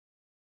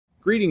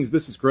Greetings,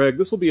 this is Greg.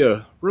 This will be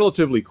a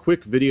relatively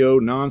quick video,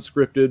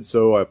 non-scripted,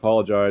 so I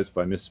apologize if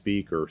I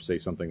misspeak or say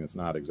something that's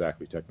not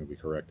exactly technically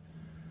correct.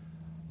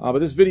 But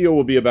this video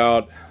will be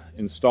about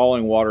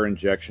installing water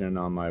injection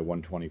on my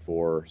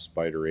 124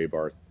 Spider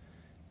A-bar.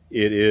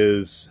 It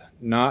is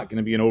not going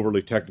to be an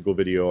overly technical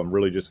video. I'm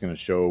really just going to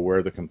show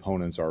where the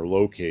components are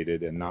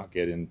located and not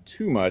get in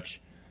too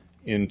much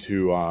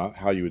into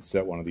how you would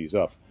set one of these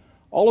up.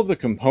 All of the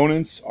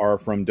components are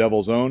from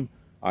Devil's Own.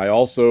 I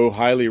also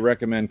highly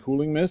recommend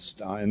cooling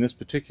mist. In this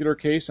particular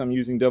case, I'm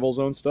using Devil's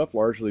Own stuff,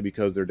 largely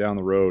because they're down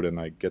the road and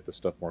I get the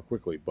stuff more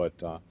quickly.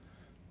 But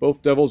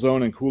both Devil's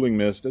Own and cooling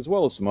mist, as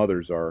well as some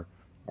others, are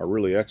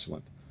really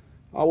excellent.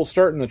 We'll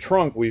start in the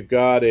trunk. We've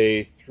got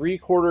a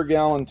 3/4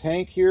 gallon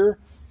tank here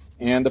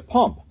and a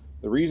pump.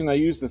 The reason I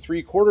use the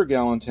 3/4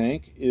 gallon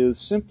tank is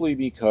simply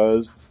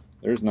because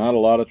there's not a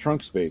lot of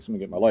trunk space. Let me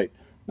get my light.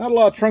 Not a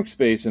lot of trunk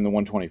space in the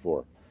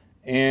 124.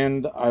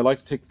 And I like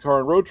to take the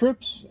car on road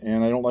trips,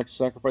 and I don't like to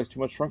sacrifice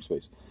too much trunk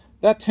space.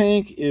 That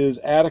tank is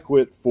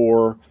adequate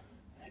for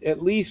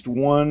at least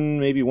one,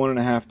 maybe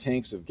 1.5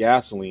 tanks of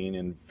gasoline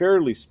in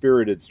fairly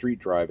spirited street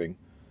driving.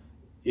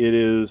 It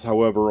is,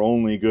 however,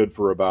 only good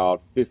for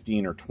about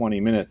 15 or 20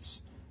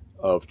 minutes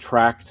of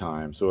track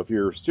time. So if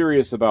you're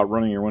serious about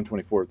running your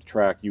 124 at the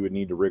track, you would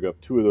need to rig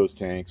up 2 of those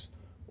tanks,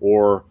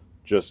 or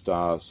just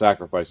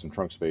sacrifice some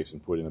trunk space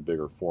and put in a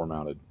bigger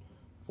four-mounted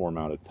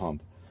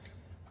pump.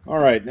 All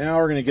right, now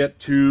we're going to get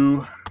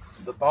to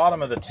the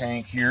bottom of the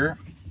tank here.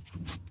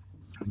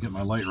 I'll get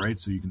my light right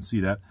so you can see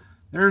that.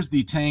 There's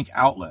the tank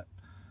outlet.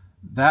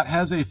 That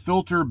has a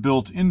filter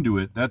built into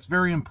it. That's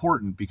very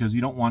important because you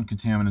don't want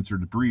contaminants or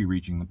debris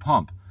reaching the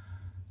pump.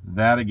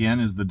 That, again,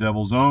 is the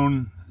Devil's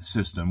Own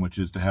system, which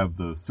is to have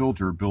the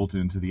filter built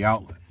into the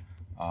outlet.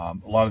 A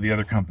lot of the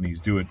other companies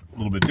do it a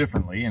little bit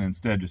differently and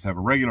instead just have a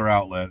regular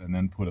outlet and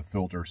then put a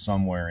filter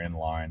somewhere in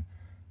line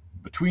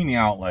between the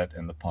outlet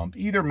and the pump.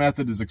 Either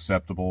method is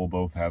acceptable.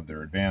 Both have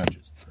their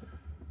advantages.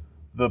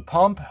 The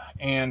pump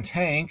and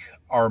tank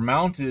are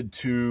mounted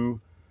to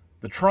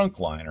the trunk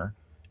liner,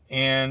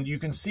 and you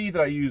can see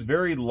that I use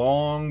very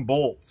long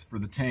bolts for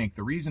the tank.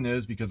 The reason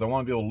is because I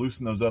want to be able to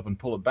loosen those up and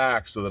pull it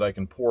back so that I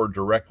can pour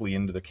directly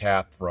into the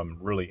cap from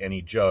really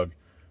any jug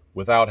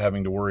without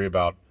having to worry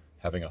about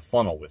having a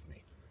funnel with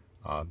me.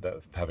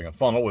 Having a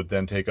funnel would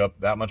then take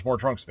up that much more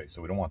trunk space,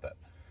 so we don't want that.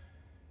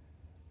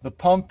 The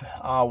pump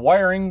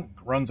wiring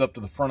runs up to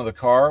the front of the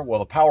car. Well,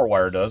 the power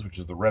wire does, which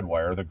is the red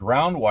wire. The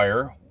ground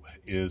wire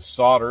is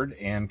soldered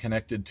and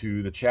connected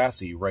to the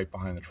chassis right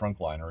behind the trunk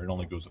liner. It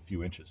only goes a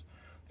few inches.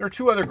 There are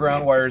 2 other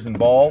ground wires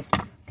involved.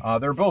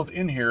 They're both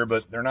in here,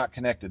 but they're not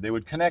connected. They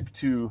would connect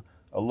to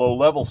a low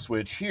level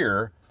switch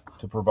here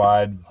to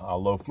provide a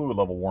low fluid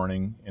level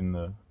warning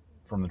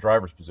from the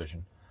driver's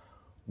position.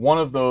 One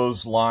of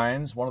those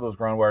lines, one of those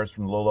ground wires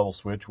from the low level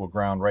switch will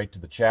ground right to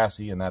the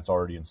chassis, and that's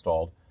already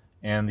installed.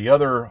 And the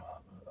other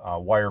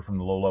wire from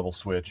the low-level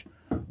switch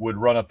would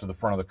run up to the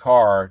front of the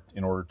car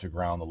in order to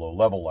ground the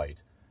low-level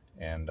light.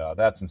 And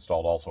that's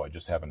installed also. I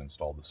just haven't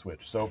installed the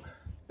switch. So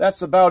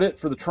that's about it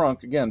for the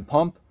trunk. Again,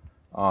 pump,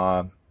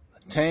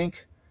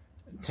 tank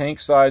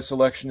size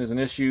selection is an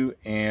issue,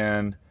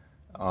 and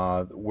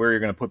where you're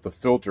going to put the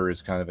filter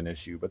is kind of an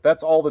issue. But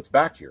that's all that's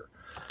back here.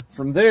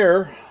 From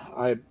there,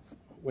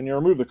 when you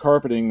remove the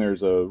carpeting,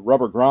 there's a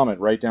rubber grommet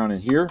right down in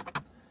here.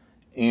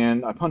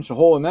 And I punch a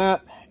hole in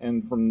that,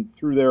 and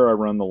through there I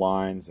run the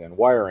lines and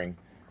wiring,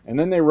 and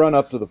then they run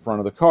up to the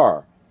front of the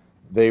car.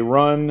 They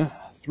run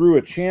through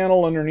a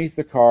channel underneath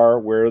the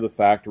car where the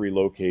factory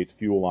locates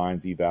fuel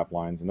lines, evap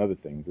lines, and other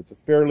things. It's a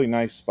fairly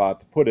nice spot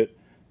to put it.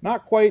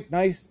 Not quite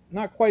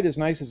as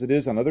nice as it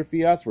is on other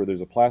Fiats where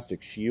there's a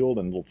plastic shield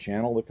and a little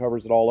channel that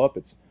covers it all up.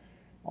 It's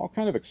all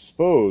kind of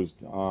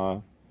exposed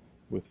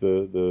with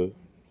the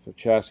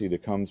chassis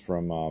that comes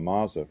from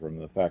Mazda, from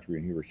the factory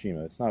in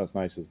Hiroshima. It's not as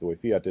nice as the way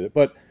Fiat did it,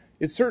 but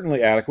it's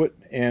certainly adequate,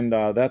 and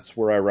that's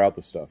where I route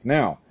the stuff.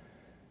 Now,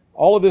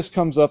 all of this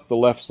comes up the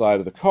left side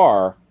of the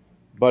car,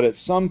 but at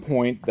some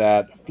point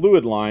that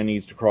fluid line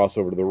needs to cross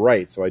over to the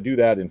right. So I do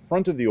that in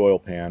front of the oil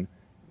pan.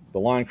 The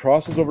line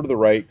crosses over to the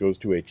right, goes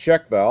to a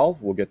check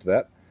valve, we'll get to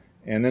that,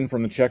 and then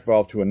from the check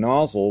valve to a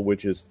nozzle,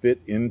 which is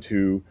fit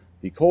into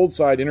the cold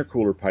side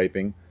intercooler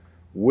piping,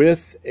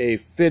 with a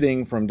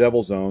fitting from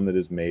Devil's Own that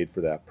is made for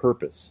that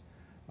purpose.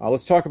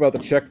 Let's talk about the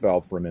check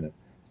valve for a minute.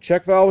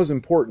 Check valve is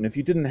important. If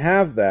you didn't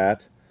have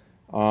that,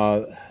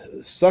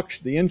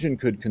 the engine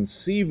could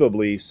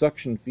conceivably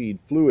suction feed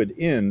fluid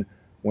in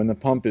when the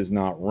pump is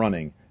not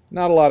running.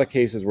 Not a lot of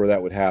cases where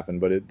that would happen,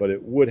 but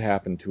it would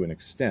happen to an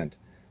extent,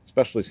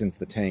 especially since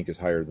the tank is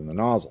higher than the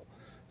nozzle.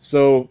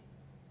 So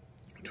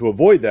to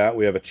avoid that,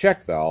 we have a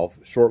check valve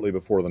shortly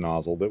before the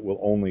nozzle that will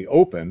only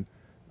open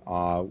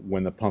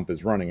when the pump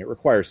is running. It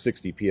requires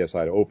 60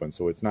 psi to open,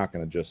 so it's not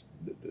going to just,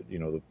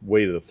 the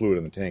weight of the fluid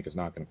in the tank is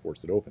not going to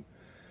force it open.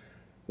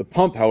 The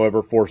pump,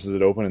 however, forces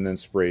it open and then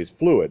sprays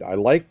fluid. I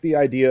like the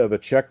idea of a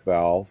check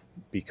valve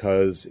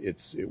because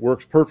it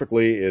works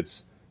perfectly.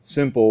 It's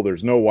simple.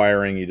 There's no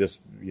wiring. You just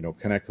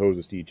connect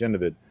hoses to each end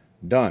of it.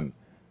 Done.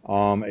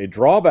 A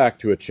drawback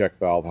to a check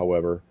valve,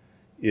 however,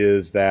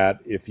 is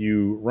that if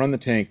you run the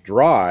tank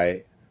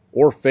dry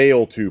or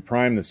fail to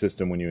prime the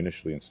system when you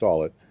initially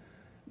install it,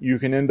 you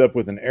can end up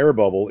with an air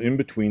bubble in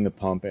between the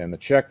pump and the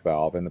check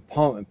valve, and the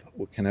pump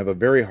can have a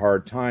very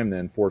hard time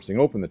then forcing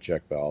open the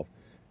check valve,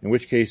 in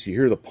which case you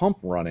hear the pump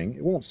running.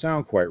 It won't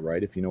sound quite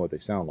right if you know what they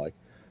sound like,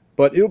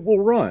 but it will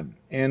run,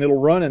 and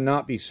it'll run and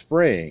not be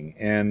spraying,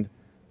 and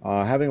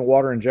having a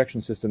water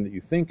injection system that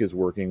you think is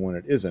working when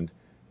it isn't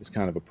is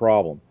kind of a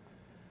problem.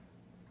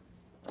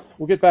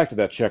 We'll get back to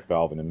that check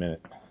valve in a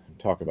minute and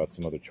talk about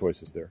some other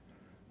choices there.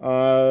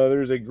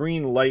 There's a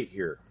green light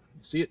here.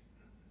 See it?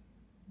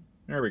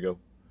 There we go.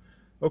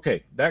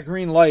 Okay, that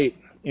green light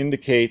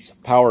indicates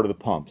power to the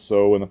pump.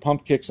 So when the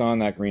pump kicks on,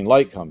 that green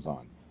light comes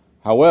on.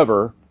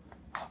 However,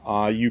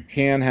 you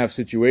can have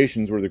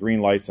situations where the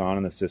green light's on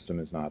and the system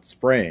is not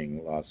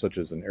spraying, such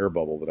as an air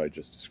bubble that I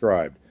just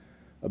described.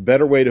 A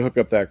better way to hook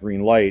up that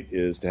green light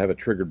is to have it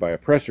triggered by a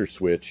pressure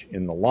switch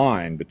in the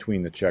line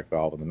between the check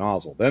valve and the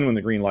nozzle. Then when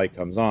the green light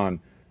comes on,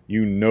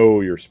 you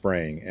know you're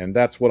spraying, and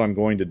that's what I'm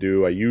going to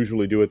do. I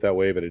usually do it that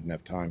way, but I didn't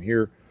have time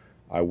here.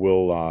 I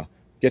will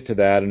get to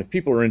that, and if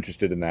people are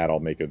interested in that, I'll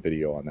make a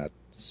video on that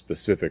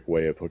specific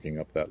way of hooking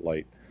up that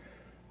light.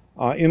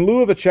 In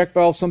lieu of a check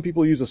valve, some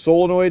people use a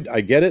solenoid.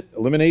 I get it.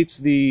 Eliminates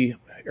the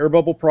air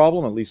bubble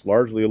problem, at least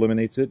largely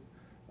eliminates it.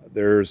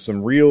 There's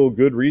some real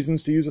good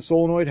reasons to use a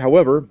solenoid.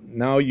 However,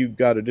 now you've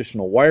got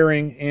additional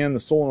wiring, and the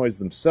solenoids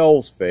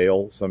themselves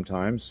fail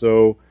sometimes.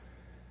 So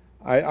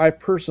I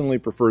personally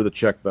prefer the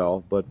check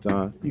valve, but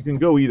you can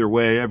go either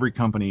way. Every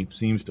company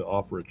seems to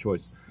offer a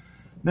choice.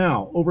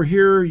 Now, over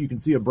here you can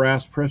see a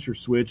brass pressure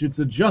switch. It's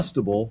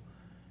adjustable,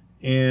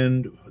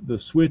 and the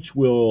switch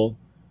will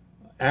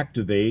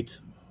activate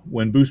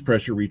when boost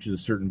pressure reaches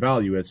a certain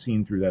value, as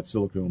seen through that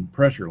silicone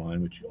pressure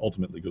line, which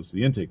ultimately goes to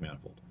the intake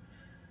manifold.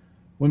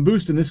 When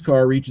boost in this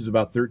car reaches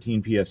about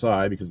 13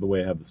 psi, because of the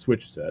way I have the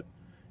switch set,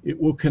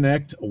 it will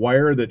connect a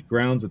wire that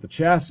grounds at the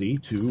chassis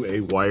to a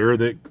wire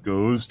that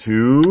goes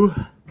to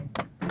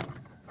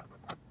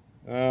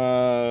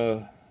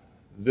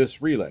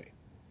this relay.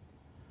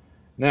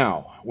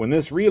 Now, when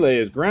this relay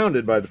is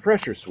grounded by the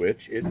pressure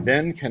switch, it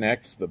then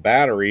connects the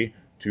battery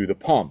to the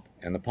pump,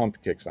 and the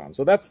pump kicks on.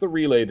 So that's the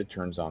relay that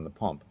turns on the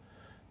pump.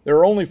 There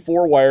are only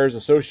 4 wires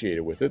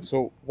associated with it,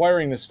 so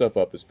wiring this stuff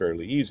up is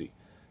fairly easy.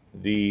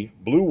 The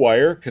blue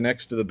wire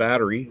connects to the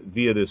battery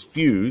via this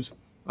fuse.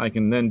 I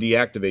can then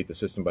deactivate the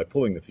system by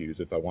pulling the fuse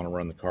if I want to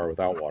run the car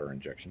without water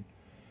injection.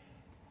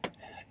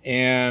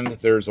 And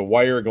there's a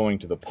wire going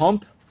to the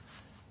pump.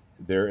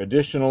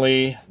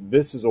 Additionally,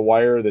 this is a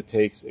wire that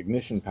takes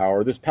ignition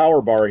power. This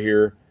power bar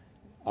here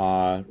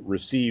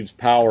receives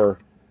power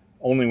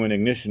only when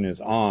ignition is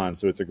on,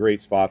 so it's a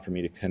great spot for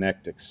me to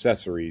connect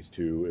accessories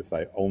to if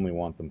I only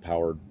want them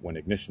powered when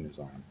ignition is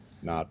on,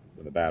 not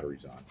when the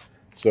battery's on.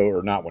 So,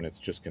 or not when it's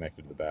just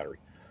connected to the battery.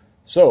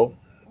 So,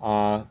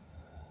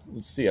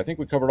 let's see, I think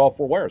we covered all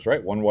 4 wires,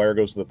 right? 1 wire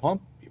goes to the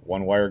pump,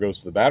 1 wire goes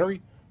to the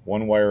battery,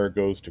 1 wire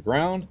goes to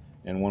ground,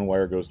 and 1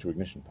 wire goes to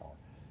ignition power.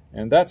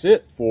 And that's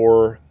it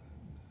for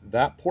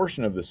that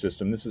portion of the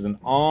system. This is an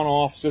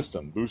on-off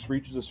system. Boost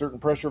reaches a certain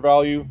pressure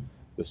value,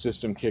 the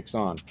system kicks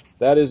on.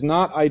 That is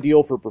not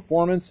ideal for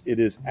performance. It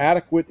is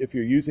adequate if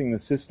you're using the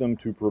system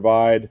to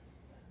provide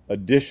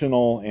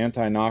additional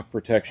anti-knock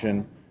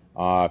protection,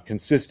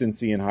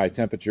 consistency in high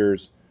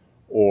temperatures,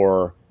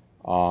 or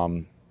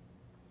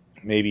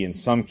maybe in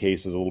some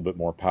cases a little bit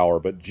more power.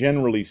 But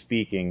generally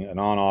speaking, an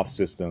on-off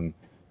system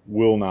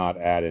will not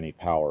add any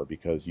power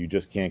because you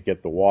just can't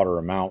get the water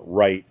amount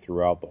right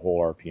throughout the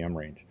whole RPM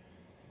range.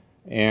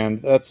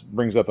 And that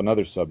brings up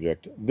another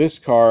subject. This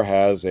car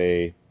has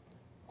a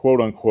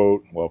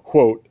quote-unquote, well,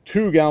 quote,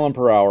 2 gallon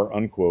per hour,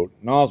 unquote,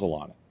 nozzle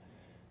on it.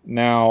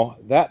 Now,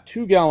 that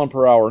 2 gallon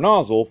per hour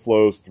nozzle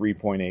flows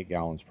 3.8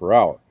 gallons per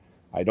hour.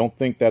 I don't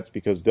think that's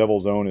because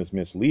Devil's Own is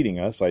misleading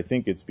us. I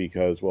think it's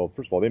because, well,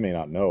 first of all, they may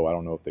not know. I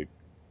don't know if they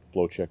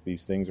flow check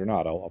these things or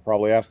not. I'll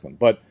probably ask them.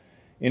 But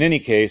in any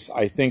case,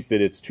 I think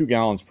that it's 2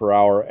 gallons per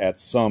hour at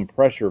some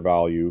pressure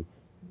value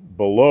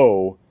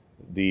below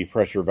the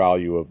pressure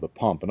value of the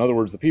pump. In other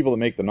words, the people that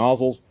make the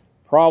nozzles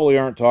probably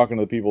aren't talking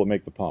to the people that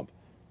make the pump,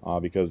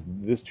 because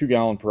this 2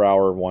 gallon per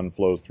hour one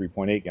flows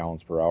 3.8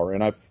 gallons per hour,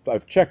 and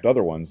I've checked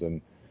other ones,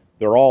 and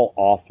they're all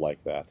off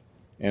like that.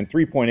 And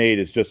 3.8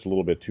 is just a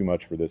little bit too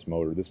much for this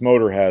motor. This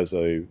motor has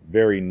a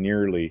very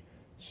nearly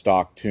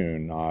stock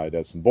tune. It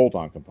has some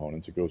bolt-on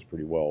components. It goes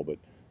pretty well, but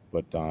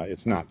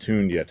it's not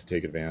tuned yet to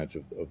take advantage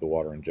of the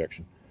water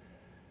injection.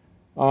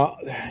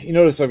 You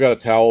notice I've got a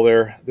towel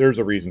there. There's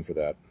a reason for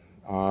that.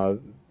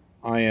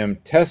 I am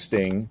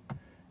testing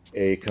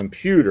a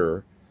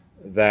computer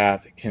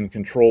that can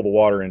control the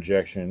water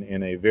injection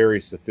in a very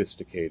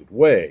sophisticated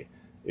way.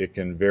 It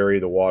can vary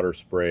the water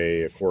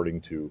spray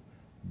according to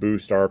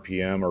boost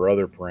RPM or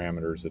other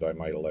parameters that I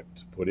might elect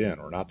to put in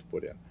or not to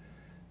put in.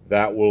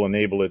 That will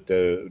enable it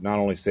to not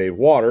only save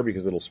water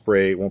because it'll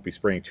spray, it won't be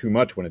spraying too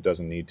much when it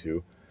doesn't need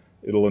to.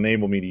 It'll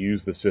enable me to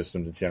use the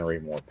system to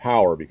generate more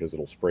power because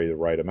it'll spray the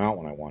right amount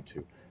when I want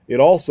to. It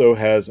also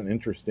has an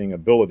interesting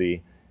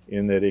ability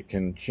in that it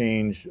can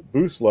change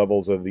boost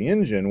levels of the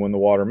engine when the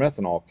water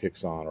methanol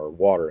kicks on, or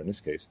water in this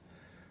case.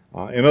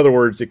 In other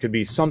words, it could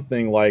be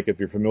something like, if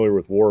you're familiar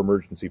with war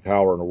emergency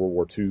power in a World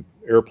War II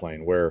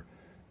airplane, where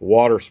the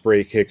water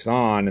spray kicks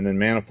on and then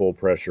manifold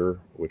pressure,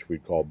 which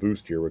we'd call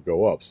boost here, would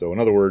go up. So in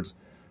other words,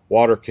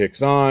 water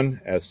kicks on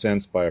as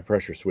sensed by a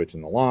pressure switch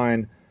in the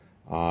line.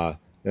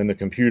 Then the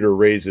computer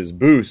raises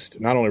boost,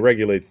 not only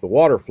regulates the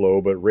water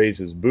flow, but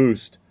raises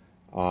boost,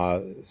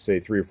 say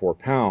 3 or 4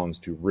 pounds,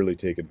 to really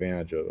take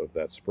advantage of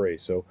that spray.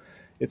 So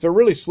it's a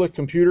really slick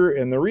computer,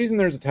 and the reason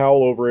there's a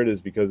towel over it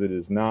is because it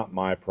is not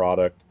my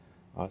product.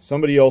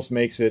 Somebody else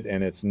makes it,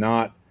 and it's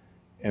not,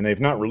 and they've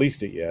not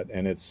released it yet,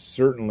 and it's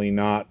certainly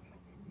not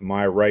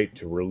my right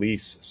to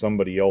release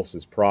somebody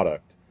else's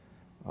product.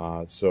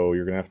 So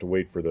you're going to have to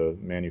wait for the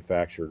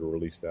manufacturer to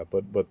release that.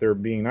 But they're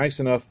being nice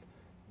enough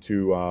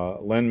to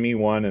lend me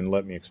one and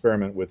let me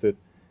experiment with it,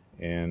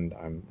 and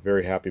I'm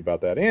very happy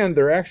about that. And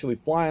they're actually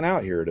flying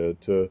out here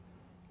to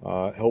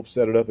help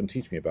set it up and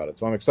teach me about it.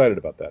 So I'm excited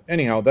about that.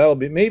 Anyhow, that'll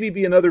maybe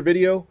be another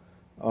video.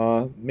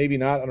 Maybe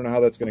not. I don't know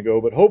how that's going to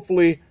go. But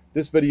hopefully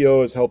this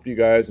video has helped you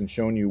guys and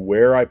shown you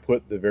where I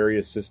put the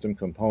various system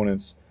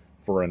components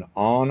for an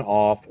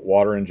on-off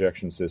water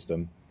injection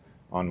system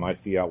on my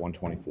Fiat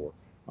 124.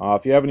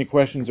 If you have any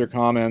questions or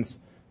comments,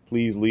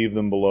 please leave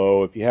them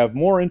below. If you have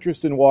more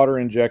interest in water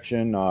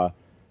injection,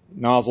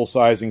 nozzle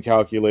sizing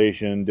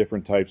calculation,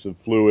 different types of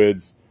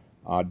fluids,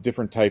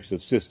 different types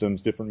of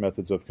systems, different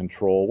methods of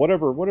control,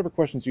 whatever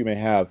questions you may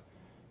have,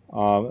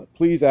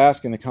 please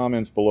ask in the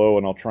comments below,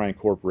 and I'll try and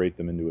incorporate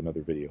them into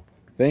another video.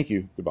 Thank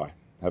you. Goodbye.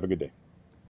 Have a good day.